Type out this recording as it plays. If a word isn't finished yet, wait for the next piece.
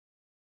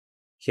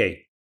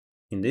Hey,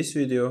 in this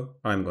video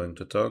I'm going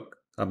to talk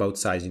about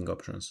sizing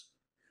options.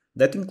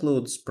 That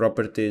includes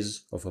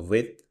properties of a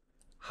width,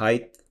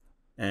 height,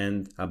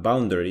 and a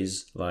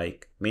boundaries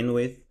like min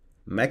width,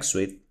 max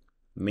width,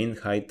 min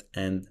height,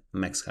 and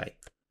max height.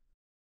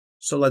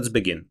 So let's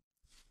begin.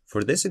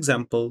 For this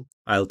example,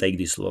 I'll take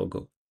this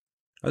logo.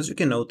 As you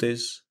can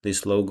notice,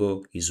 this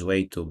logo is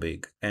way too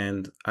big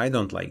and I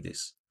don't like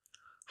this.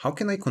 How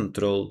can I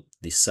control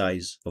the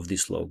size of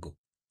this logo?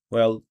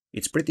 Well,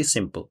 it's pretty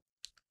simple.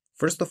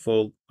 First of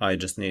all, I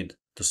just need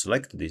to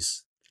select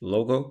this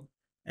logo,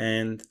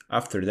 and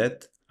after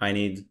that I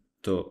need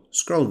to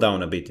scroll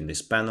down a bit in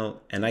this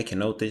panel and I can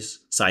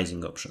notice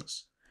sizing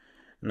options.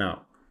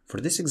 Now,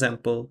 for this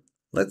example,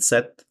 let's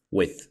set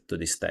width to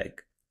this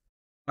tag.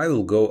 I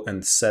will go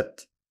and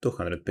set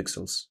 200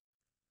 pixels.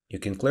 You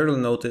can clearly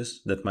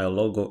notice that my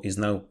logo is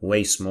now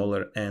way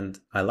smaller and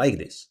I like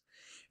this.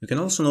 You can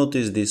also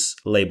notice these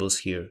labels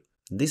here.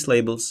 These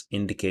labels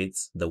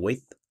indicates the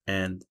width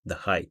and the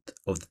height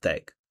of the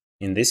tag.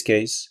 In this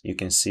case, you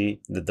can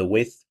see that the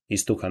width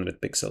is 200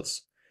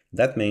 pixels.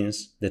 That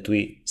means that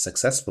we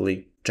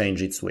successfully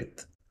change its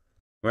width.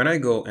 When I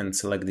go and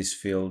select this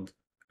field,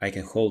 I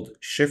can hold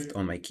Shift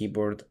on my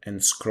keyboard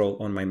and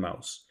scroll on my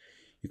mouse.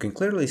 You can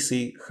clearly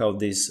see how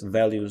these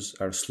values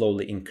are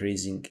slowly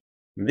increasing.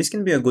 This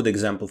can be a good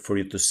example for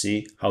you to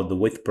see how the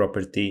width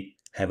property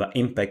have an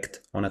impact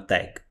on a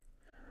tag.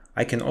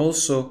 I can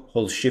also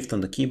hold Shift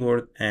on the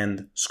keyboard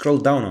and scroll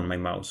down on my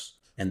mouse,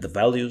 and the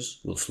values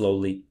will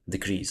slowly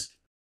decrease.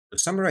 To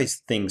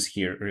summarize things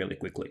here really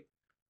quickly,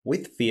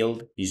 width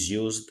field is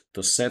used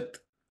to set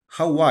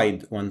how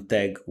wide one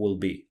tag will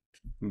be,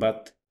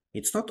 but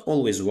it's not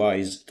always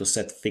wise to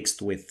set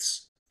fixed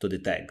widths to the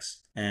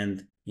tags,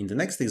 and in the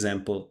next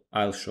example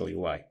I'll show you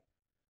why.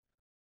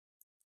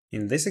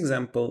 In this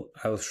example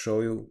I'll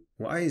show you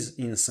why is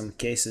in some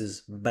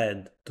cases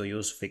bad to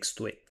use fixed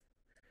width.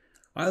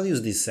 I'll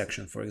use this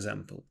section for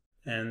example,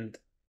 and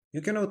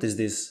you can notice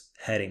this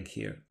heading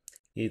here.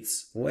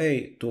 It's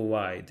way too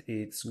wide,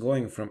 it's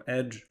going from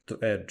edge to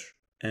edge,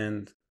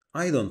 and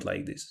I don't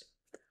like this.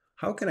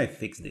 How can I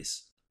fix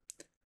this?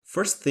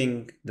 First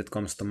thing that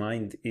comes to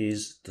mind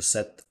is to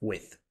set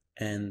width,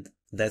 and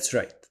that's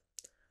right.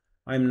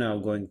 I'm now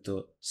going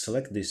to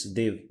select this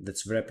div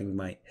that's wrapping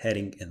my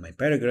heading and my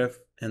paragraph,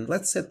 and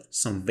let's set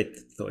some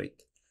width to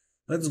it.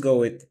 Let's go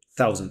with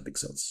 1000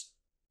 pixels.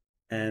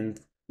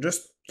 And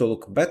just to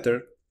look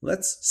better,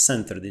 let's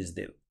center this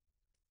div.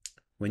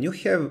 When you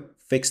have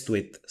fixed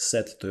width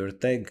set to your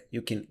tag,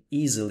 you can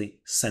easily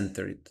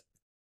center it.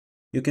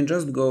 You can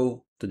just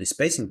go to the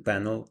spacing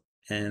panel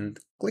and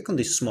click on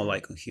this small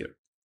icon here.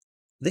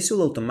 This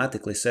will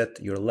automatically set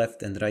your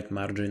left and right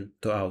margin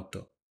to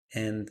auto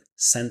and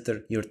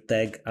center your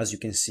tag as you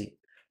can see.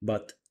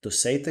 But to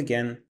say it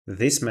again,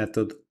 this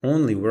method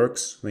only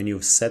works when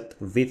you've set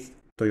width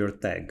to your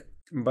tag.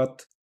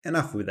 But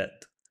enough with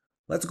that.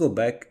 Let's go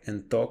back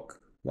and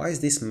talk why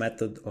is this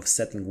method of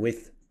setting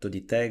width to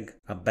the tag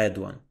a bad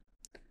one.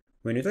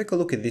 When you take a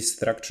look at this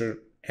structure,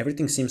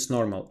 everything seems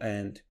normal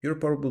and you're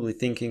probably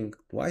thinking,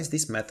 why is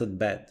this method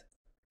bad?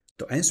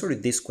 To answer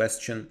this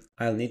question,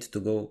 I'll need to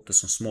go to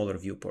some smaller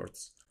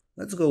viewports.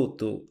 Let's go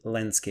to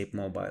Landscape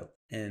Mobile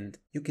and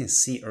you can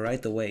see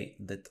right away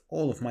that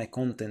all of my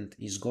content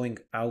is going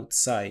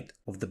outside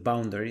of the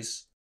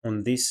boundaries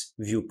on this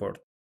viewport.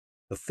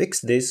 To fix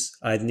this,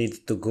 I'd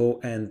need to go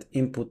and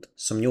input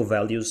some new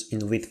values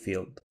in width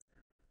field.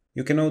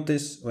 You can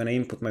notice when I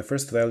input my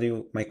first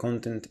value, my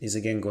content is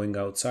again going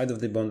outside of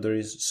the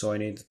boundaries, so I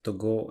need to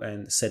go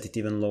and set it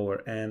even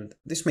lower, and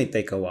this may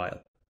take a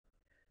while.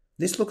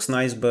 This looks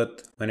nice,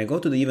 but when I go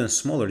to the even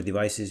smaller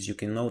devices, you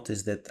can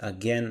notice that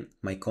again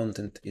my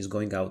content is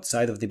going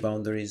outside of the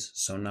boundaries,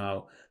 so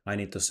now I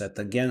need to set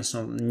again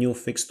some new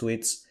fixed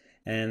widths,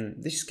 and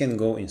this can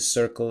go in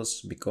circles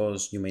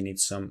because you may need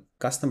some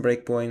custom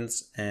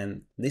breakpoints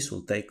and this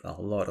will take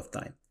a lot of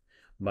time.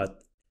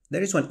 But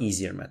there is one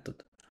easier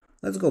method.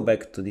 Let's go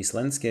back to this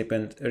landscape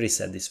and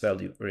reset this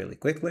value really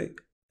quickly,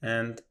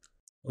 and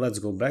let's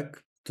go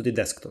back to the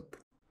desktop.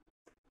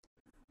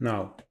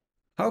 Now,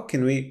 how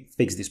can we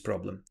fix this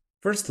problem?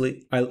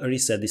 Firstly, I'll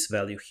reset this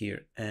value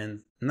here,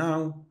 and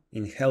now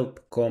in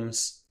help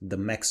comes the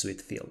max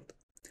width field.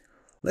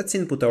 Let's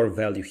input our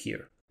value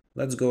here.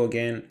 Let's go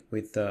again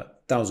with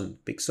 1000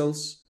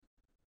 pixels,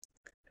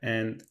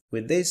 and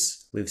with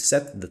this we've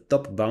set the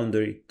top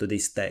boundary to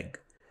this tag.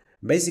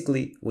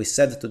 Basically, we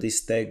said to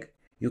this tag,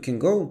 you can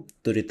go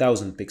to the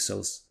 1000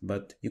 pixels,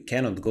 but you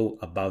cannot go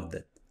above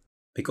that.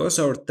 Because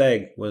our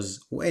tag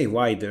was way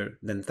wider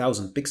than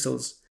 1000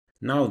 pixels,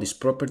 now this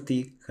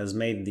property has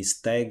made this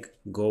tag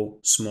go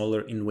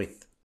smaller in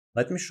width.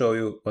 Let me show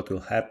you what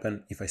will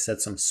happen if I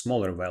set some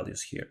smaller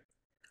values here.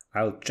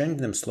 I'll change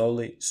them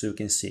slowly so you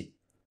can see.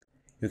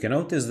 You can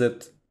notice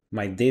that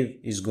my div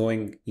is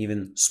going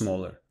even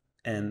smaller.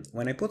 And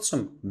when I put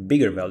some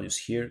bigger values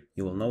here,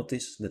 you will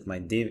notice that my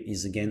div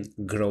is again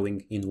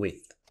growing in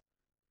width.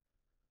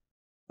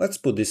 Let's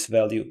put this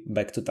value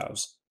back to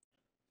 1000.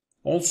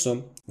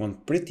 Also, one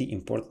pretty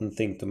important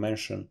thing to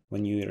mention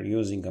when you are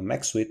using a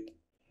max width,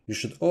 you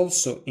should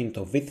also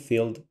into width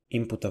field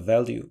input a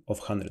value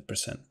of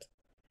 100%.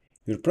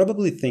 You're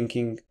probably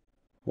thinking,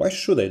 why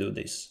should I do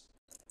this?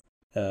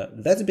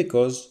 That's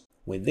because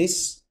with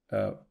this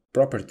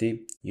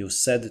property you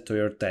said to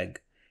your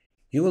tag,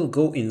 you will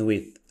go in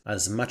width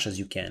as much as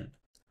you can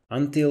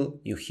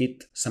until you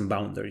hit some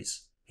boundaries.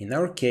 In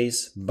our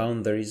case,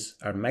 boundaries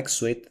are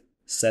max width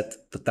set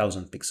to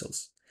 1000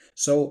 pixels.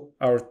 So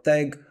our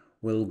tag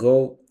will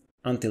go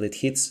until it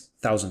hits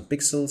 1000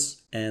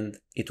 pixels and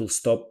it will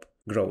stop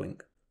growing.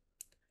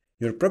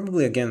 You're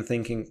probably again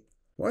thinking,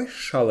 why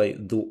shall I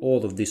do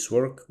all of this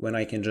work when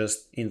I can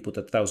just input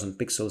 1000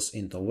 pixels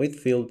into a width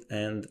field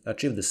and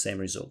achieve the same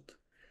result?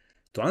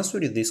 To answer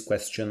this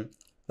question,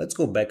 let's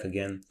go back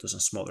again to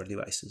some smaller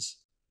devices.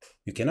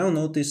 You can now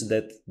notice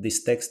that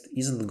this text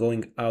isn't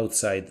going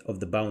outside of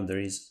the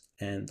boundaries,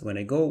 and when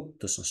I go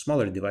to some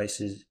smaller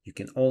devices, you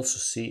can also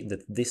see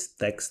that this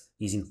text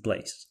is in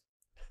place.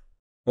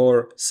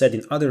 Or said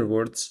in other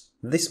words,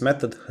 this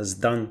method has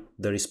done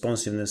the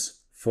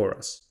responsiveness for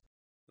us.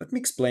 Let me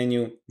explain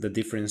you the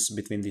difference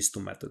between these two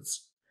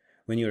methods.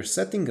 When you're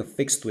setting a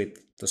fixed width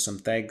to some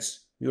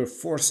tags, you're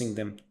forcing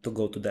them to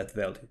go to that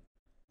value.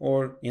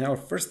 Or in our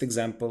first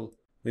example,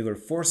 we were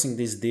forcing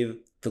this div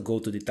to go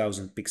to the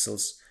 1000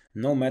 pixels,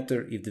 no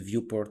matter if the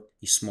viewport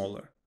is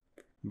smaller.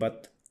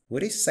 But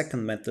with this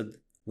second method,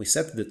 we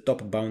set the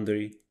top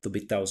boundary to be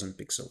 1000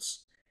 pixels.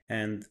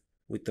 And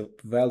with a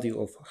value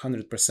of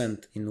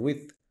 100% in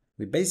width,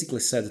 we basically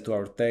said to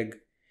our tag,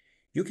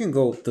 you can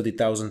go to the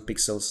 1000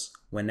 pixels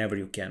whenever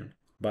you can,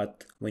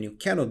 but when you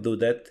cannot do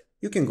that,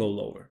 you can go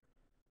lower.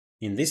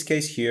 In this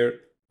case here,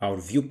 our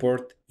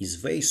viewport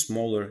is way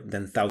smaller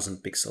than 1000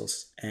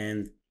 pixels,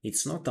 and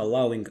it's not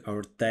allowing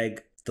our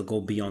tag to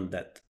go beyond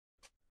that.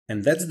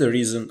 And that's the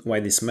reason why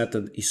this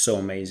method is so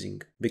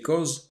amazing,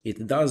 because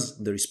it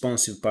does the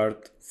responsive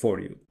part for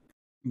you.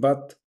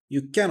 But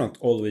you cannot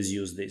always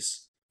use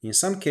this. In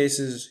some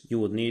cases, you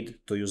would need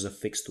to use a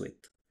fixed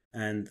width.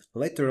 And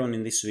later on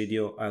in this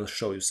video, I'll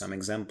show you some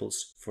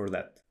examples for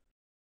that.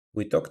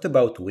 We talked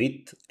about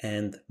width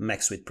and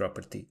max width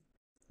property,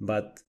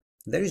 but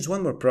there is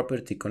one more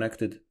property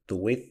connected to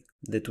width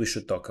that we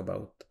should talk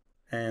about,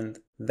 and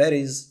that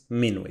is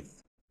min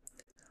width.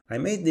 I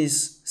made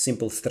this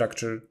simple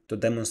structure to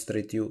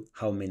demonstrate you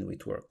how min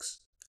width works.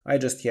 I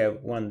just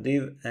have one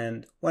div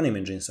and one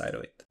image inside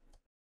of it.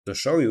 To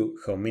show you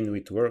how min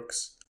width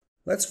works,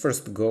 let's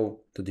first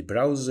go to the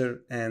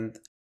browser and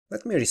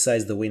let me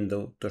resize the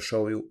window to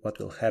show you what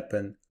will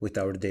happen with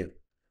our div.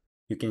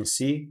 You can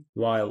see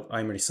while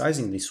I'm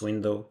resizing this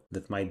window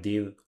that my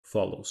div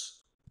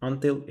follows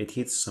until it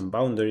hits some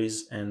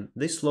boundaries, and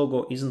this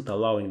logo isn't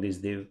allowing this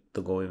div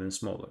to go even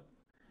smaller.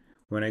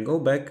 When I go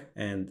back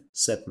and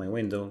set my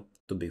window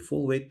to be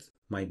full width,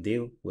 my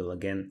div will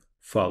again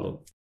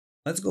follow.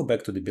 Let's go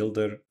back to the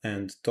builder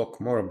and talk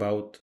more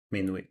about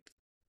min width.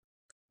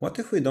 What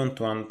if we don't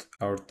want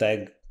our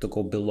tag to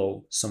go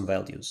below some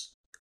values?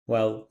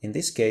 Well, in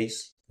this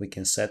case, we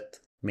can set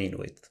min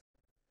width.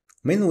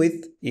 Min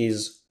width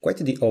is quite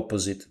the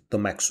opposite to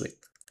max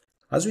width.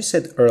 As we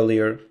said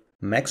earlier,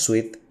 max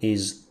width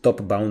is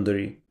top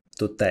boundary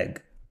to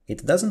tag.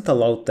 It doesn't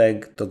allow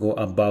tag to go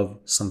above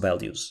some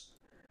values.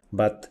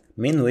 But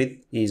min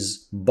width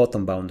is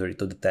bottom boundary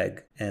to the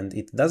tag, and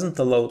it doesn't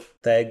allow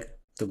tag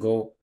to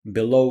go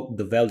below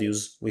the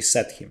values we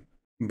set him.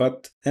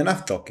 But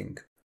enough talking.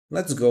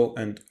 Let's go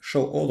and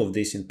show all of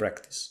this in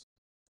practice.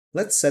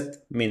 Let's set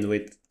min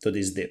width to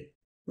this div.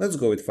 Let's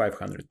go with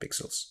 500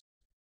 pixels.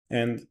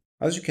 And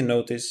as you can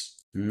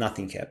notice,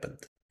 nothing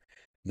happened.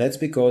 That's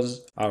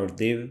because our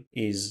div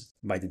is,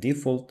 by the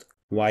default,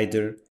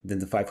 wider than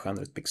the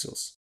 500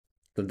 pixels.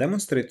 To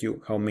demonstrate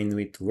you how min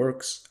width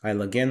works,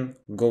 I'll again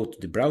go to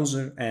the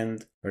browser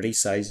and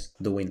resize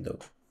the window.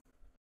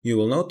 You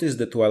will notice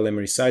that while I'm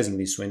resizing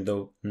this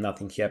window,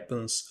 nothing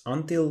happens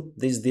until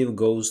this div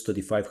goes to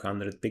the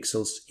 500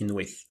 pixels in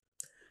width.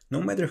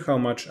 No matter how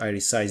much I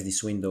resize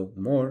this window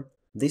more,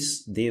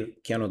 this div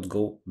cannot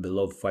go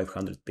below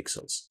 500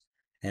 pixels.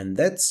 And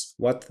that's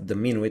what the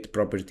min width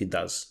property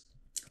does.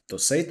 To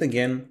say it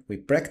again, we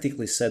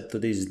practically said to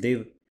this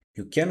div,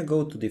 you can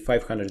go to the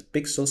 500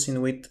 pixels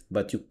in width,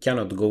 but you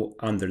cannot go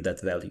under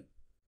that value.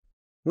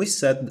 We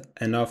said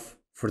enough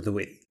for the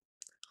width.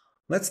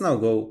 Let's now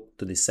go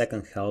to the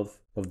second half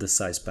of the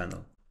size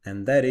panel,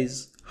 and that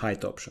is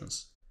height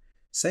options.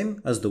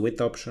 Same as the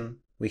width option,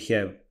 we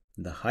have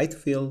the height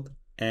field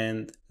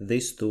and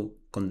these two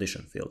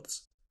condition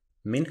fields,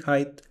 min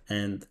height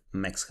and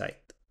max height.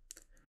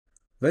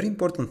 Very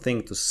important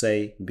thing to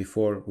say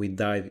before we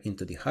dive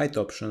into the height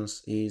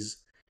options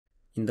is,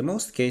 in the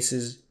most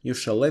cases, you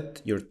shall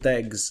let your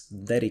tags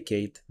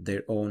dedicate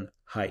their own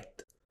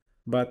height.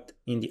 But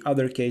in the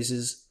other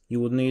cases,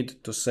 you would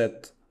need to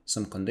set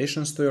some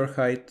conditions to your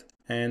height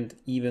and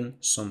even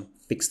some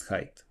fixed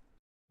height.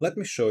 Let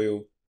me show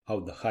you how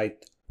the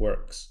height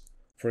works.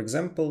 For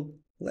example,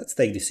 let's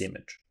take this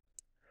image.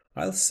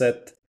 I'll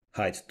set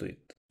height to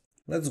it.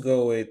 Let's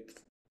go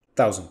with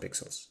 1000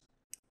 pixels.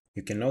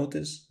 You can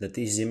notice that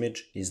this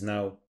image is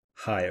now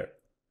higher.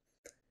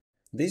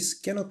 This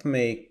cannot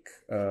make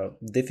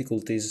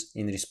difficulties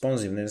in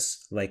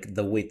responsiveness like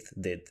the width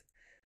did,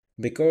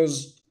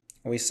 because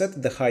we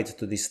set the height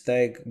to this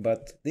tag,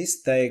 but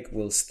this tag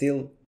will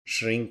still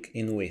shrink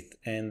in width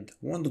and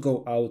won't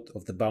go out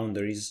of the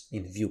boundaries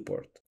in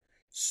viewport.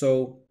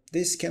 So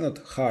this cannot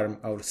harm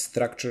our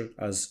structure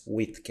as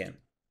width can.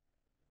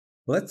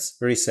 Let's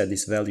reset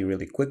this value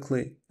really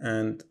quickly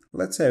and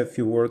let's say a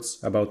few words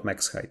about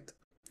max height.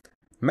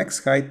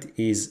 Max height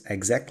is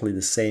exactly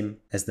the same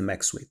as the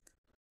max width.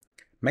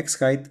 Max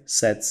height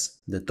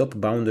sets the top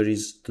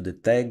boundaries to the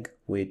tag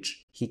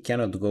which he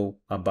cannot go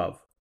above.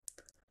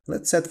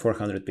 Let's set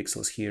 400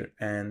 pixels here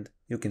and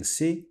you can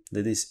see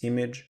that this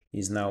image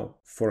is now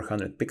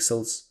 400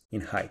 pixels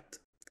in height.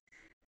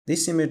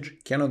 This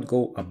image cannot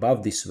go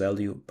above this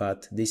value,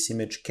 but this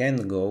image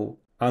can go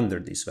under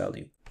this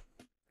value.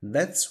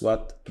 That's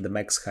what the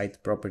max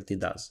height property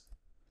does.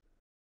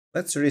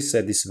 Let's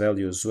reset this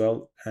value as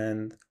well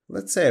and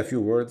let's say a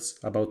few words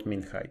about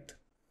min height.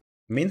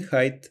 Min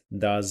height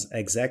does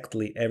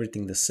exactly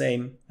everything the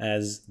same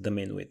as the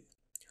min width.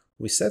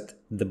 We set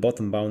the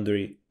bottom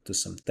boundary to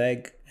some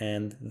tag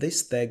and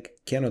this tag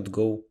cannot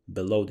go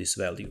below this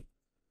value.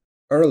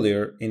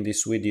 Earlier in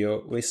this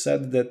video we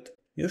said that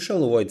you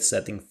shall avoid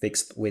setting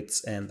fixed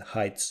widths and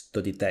heights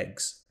to the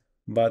tags,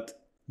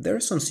 but there are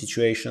some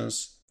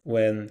situations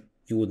when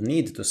you would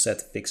need to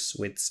set fixed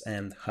widths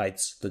and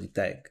heights to the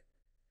tag.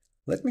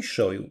 Let me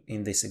show you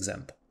in this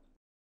example.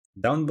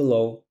 Down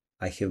below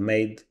I have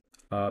made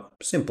a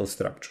simple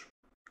structure.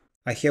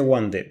 I have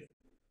one div.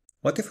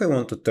 What if I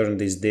want to turn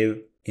this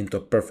div into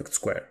a perfect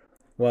square?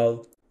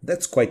 Well,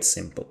 that's quite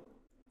simple.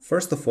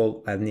 First of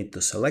all, I need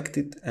to select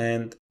it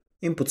and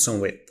input some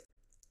width.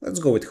 Let's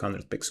go with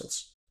 100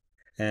 pixels.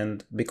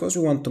 And because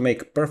we want to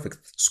make a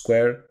perfect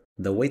square,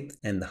 the width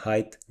and the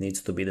height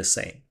needs to be the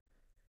same.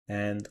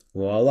 And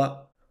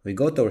voila, we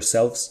got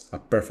ourselves a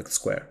perfect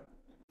square.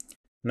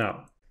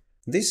 Now,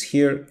 this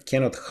here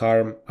cannot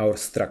harm our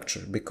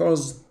structure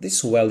because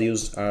these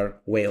values are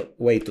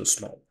way too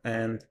small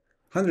and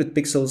 100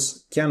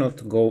 pixels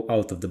cannot go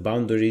out of the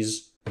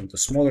boundaries into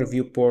smaller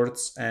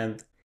viewports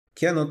and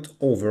cannot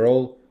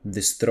overall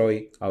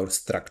destroy our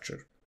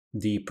structure.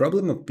 The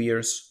problem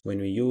appears when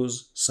we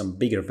use some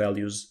bigger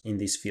values in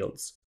these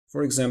fields.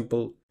 For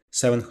example,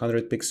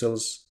 700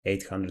 pixels,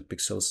 800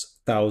 pixels,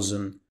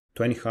 1000,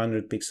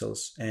 2000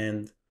 pixels,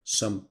 and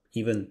some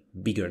even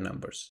bigger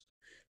numbers.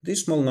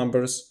 These small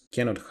numbers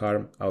cannot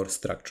harm our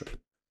structure.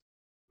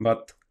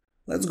 But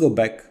let's go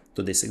back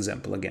to this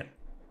example again.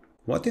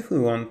 What if we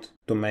want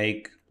to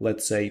make,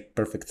 let's say,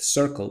 perfect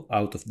circle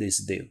out of this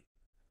div?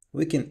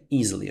 We can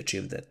easily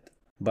achieve that,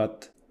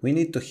 but we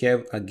need to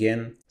have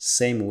again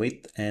same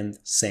width and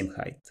same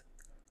height.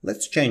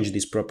 Let's change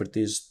these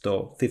properties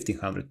to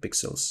 1500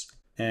 pixels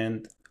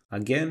and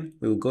again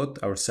we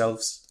got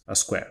ourselves a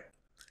square.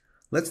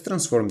 Let's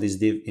transform this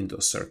div into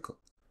a circle.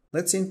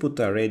 Let's input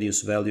a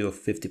radius value of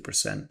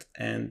 50%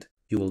 and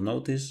you will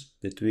notice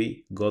that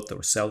we got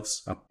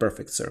ourselves a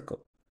perfect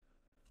circle.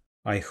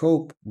 I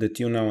hope that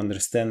you now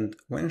understand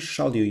when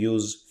shall you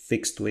use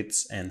fixed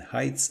widths and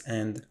heights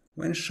and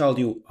when shall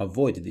you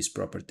avoid these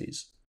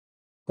properties.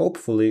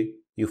 Hopefully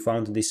you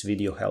found this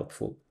video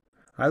helpful.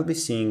 I'll be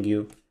seeing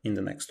you in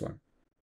the next one.